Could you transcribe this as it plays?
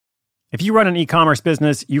If you run an e-commerce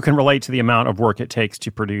business, you can relate to the amount of work it takes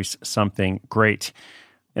to produce something great.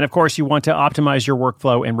 And of course, you want to optimize your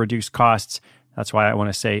workflow and reduce costs. That's why I want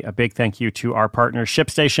to say a big thank you to our partner,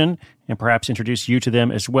 ShipStation, and perhaps introduce you to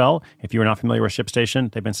them as well. If you're not familiar with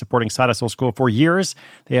ShipStation, they've been supporting Side Hustle School for years.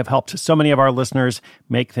 They have helped so many of our listeners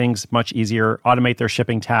make things much easier, automate their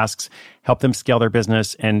shipping tasks, help them scale their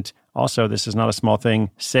business, and also, this is not a small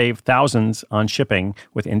thing, save thousands on shipping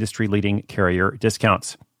with industry-leading carrier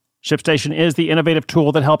discounts. ShipStation is the innovative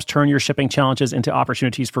tool that helps turn your shipping challenges into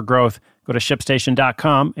opportunities for growth. Go to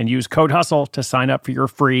ShipStation.com and use code HUSTLE to sign up for your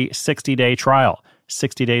free 60-day trial.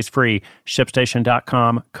 60 days free.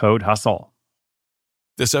 ShipStation.com, code HUSTLE.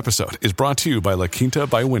 This episode is brought to you by La Quinta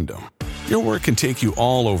by Wyndham. Your work can take you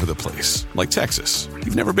all over the place, like Texas.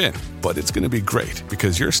 You've never been, but it's going to be great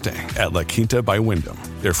because you're staying at La Quinta by Wyndham.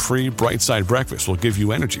 Their free Bright Side breakfast will give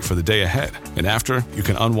you energy for the day ahead. And after, you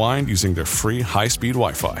can unwind using their free high-speed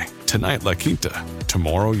Wi-Fi. Tonight, La Quinta.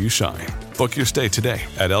 Tomorrow, you shine. Book your stay today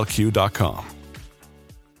at LQ.com.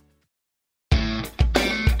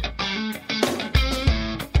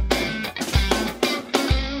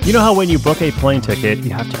 You know how when you book a plane ticket,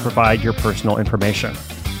 you have to provide your personal information.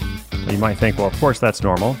 You might think, well, of course that's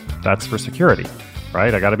normal. That's for security,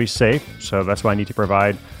 right? I got to be safe, so that's why I need to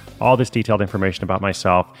provide all this detailed information about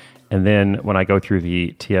myself. And then when I go through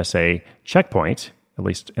the TSA checkpoint, at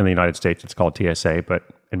least in the United States, it's called TSA, but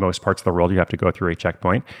in most parts of the world, you have to go through a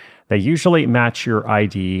checkpoint. They usually match your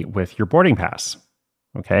ID with your boarding pass.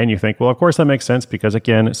 Okay, and you think, well, of course that makes sense because,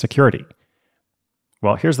 again, security.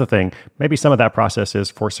 Well, here's the thing. Maybe some of that process is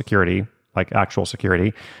for security, like actual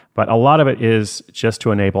security, but a lot of it is just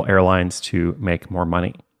to enable airlines to make more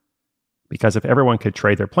money. Because if everyone could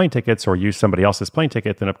trade their plane tickets or use somebody else's plane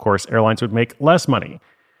ticket, then of course airlines would make less money.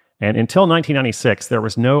 And until 1996, there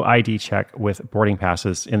was no ID check with boarding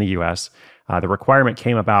passes in the US. The requirement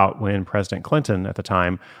came about when President Clinton at the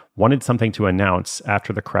time wanted something to announce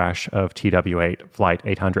after the crash of TW-8 Flight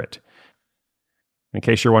 800. In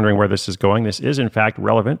case you're wondering where this is going, this is in fact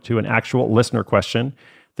relevant to an actual listener question.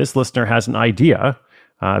 This listener has an idea.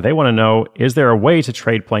 They want to know, is there a way to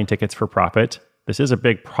trade plane tickets for profit? This is a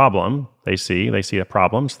big problem they see. They see a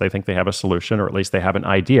problem, so they think they have a solution, or at least they have an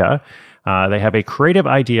idea. They have a creative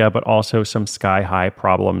idea, but also some sky-high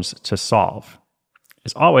problems to solve.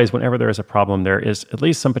 As always, whenever there is a problem, there is at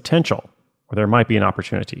least some potential, or there might be an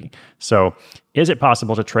opportunity. So, is it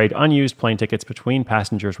possible to trade unused plane tickets between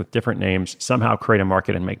passengers with different names, somehow create a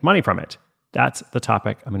market and make money from it? That's the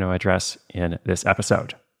topic I'm going to address in this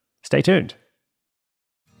episode. Stay tuned.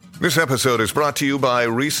 This episode is brought to you by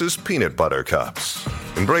Reese's Peanut Butter Cups.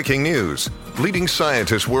 In breaking news, leading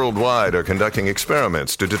scientists worldwide are conducting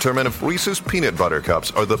experiments to determine if Reese's Peanut Butter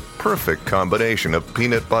Cups are the perfect combination of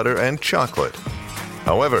peanut butter and chocolate.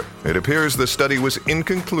 However, it appears the study was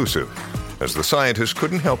inconclusive, as the scientists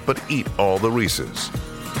couldn't help but eat all the Reese's.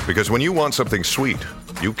 Because when you want something sweet,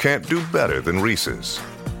 you can't do better than Reese's.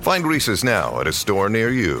 Find Reese's now at a store near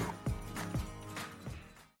you.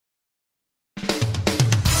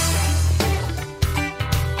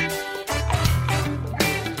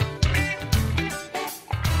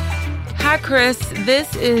 Hi, Chris.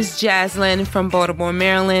 This is Jaslyn from Baltimore,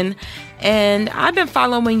 Maryland, and I've been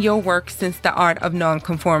following your work since The Art of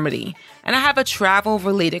Nonconformity, and I have a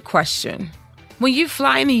travel-related question. When you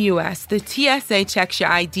fly in the U.S., the TSA checks your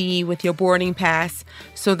ID with your boarding pass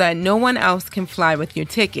so that no one else can fly with your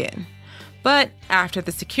ticket. But after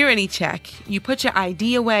the security check, you put your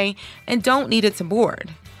ID away and don't need it to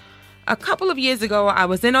board. A couple of years ago, I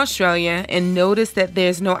was in Australia and noticed that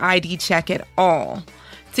there's no ID check at all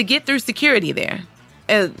to get through security there,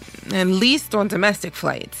 at least on domestic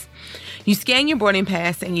flights. You scan your boarding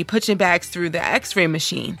pass and you put your bags through the X-ray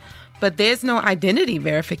machine, but there's no identity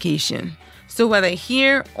verification. So whether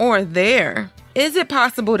here or there, is it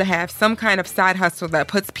possible to have some kind of side hustle that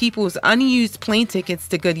puts people's unused plane tickets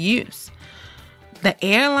to good use? The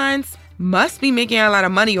airlines must be making a lot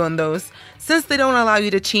of money on those, since they don't allow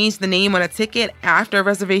you to change the name on a ticket after a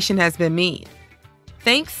reservation has been made.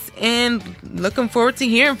 Thanks, and looking forward to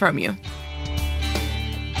hearing from you.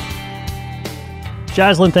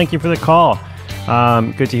 Jaslyn, thank you for the call.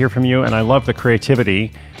 Good to hear from you, and I love the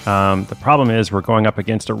creativity. The problem is we're going up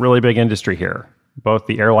against a really big industry here, both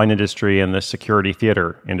the airline industry and the security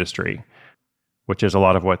theater industry, which is a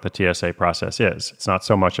lot of what the TSA process is. It's not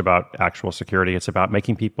so much about actual security. It's about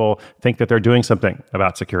making people think that they're doing something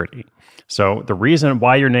about security. So the reason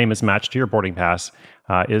why your name is matched to your boarding pass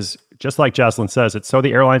is, just like Jaslyn says, it's so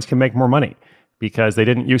the airlines can make more money, because they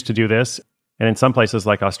didn't used to do this. And in some places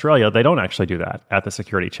like Australia, they don't actually do that at the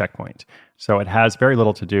security checkpoint. So it has very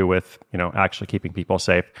little to do with, actually keeping people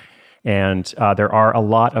safe. And there are a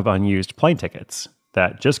lot of unused plane tickets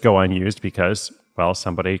that just go unused because, well,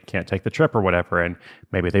 somebody can't take the trip or whatever. And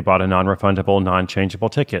maybe they bought a non-refundable, non-changeable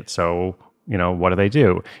ticket. So, what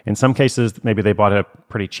do? In some cases, maybe they bought a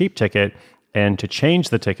pretty cheap ticket, and to change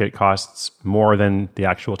the ticket costs more than the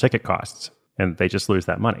actual ticket costs. And they just lose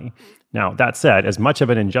that money. Now, that said, as much of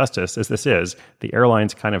an injustice as this is, the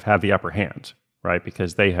airlines kind of have the upper hand, right?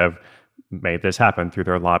 Because they have made this happen through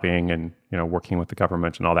their lobbying and, working with the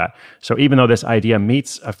government and all that. So even though this idea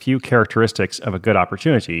meets a few characteristics of a good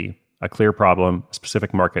opportunity, a clear problem, a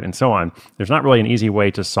specific market, and so on, there's not really an easy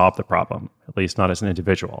way to solve the problem, at least not as an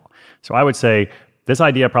individual. So I would say this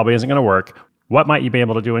idea probably isn't going to work. What might you be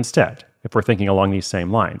able to do instead if we're thinking along these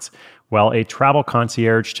same lines? Well, a travel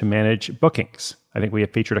concierge to manage bookings. I think we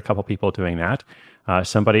have featured a couple people doing that.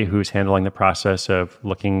 Somebody who's handling the process of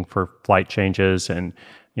looking for flight changes and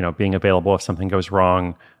being available if something goes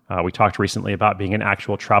wrong. We talked recently about being an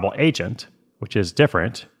actual travel agent, which is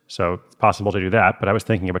different. So it's possible to do that. But I was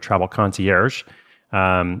thinking of a travel concierge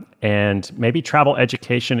and maybe travel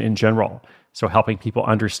education in general. So helping people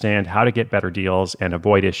understand how to get better deals and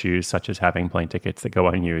avoid issues such as having plane tickets that go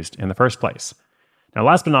unused in the first place. Now,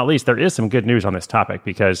 last but not least, there is some good news on this topic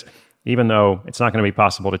because even though it's not going to be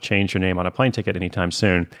possible to change your name on a plane ticket anytime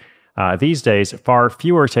soon, these days, far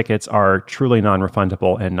fewer tickets are truly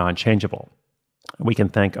non-refundable and non-changeable. We can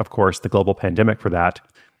thank, of course, the global pandemic for that.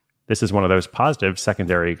 This is one of those positive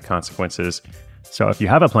secondary consequences. So if you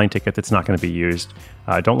have a plane ticket that's not going to be used,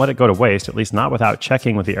 don't let it go to waste, at least not without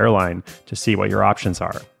checking with the airline to see what your options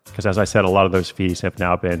are. Because as I said, a lot of those fees have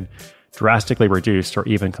now been drastically reduced or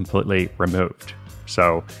even completely removed.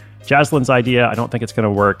 So Jaslyn's idea, I don't think it's going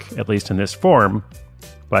to work, at least in this form.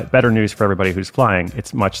 But better news for everybody who's flying,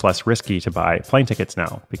 it's much less risky to buy plane tickets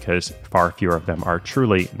now because far fewer of them are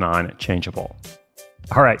truly non-changeable.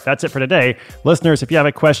 All right, that's it for today. Listeners, if you have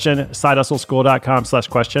a question,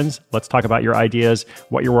 sidehustleschool.com/questions. Let's talk about your ideas,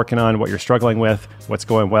 what you're working on, what you're struggling with, what's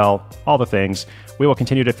going well, all the things. We will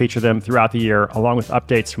continue to feature them throughout the year, along with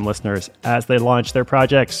updates from listeners as they launch their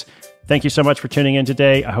projects. Thank you so much for tuning in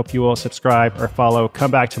today. I hope you will subscribe or follow.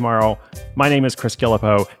 Come back tomorrow. My name is Chris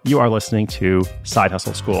Guillebeau. You are listening to Side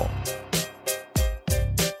Hustle School.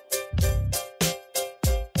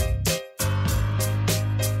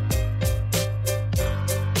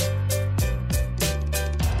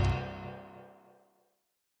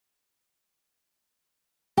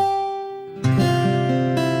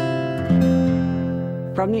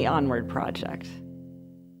 From the Onward Project.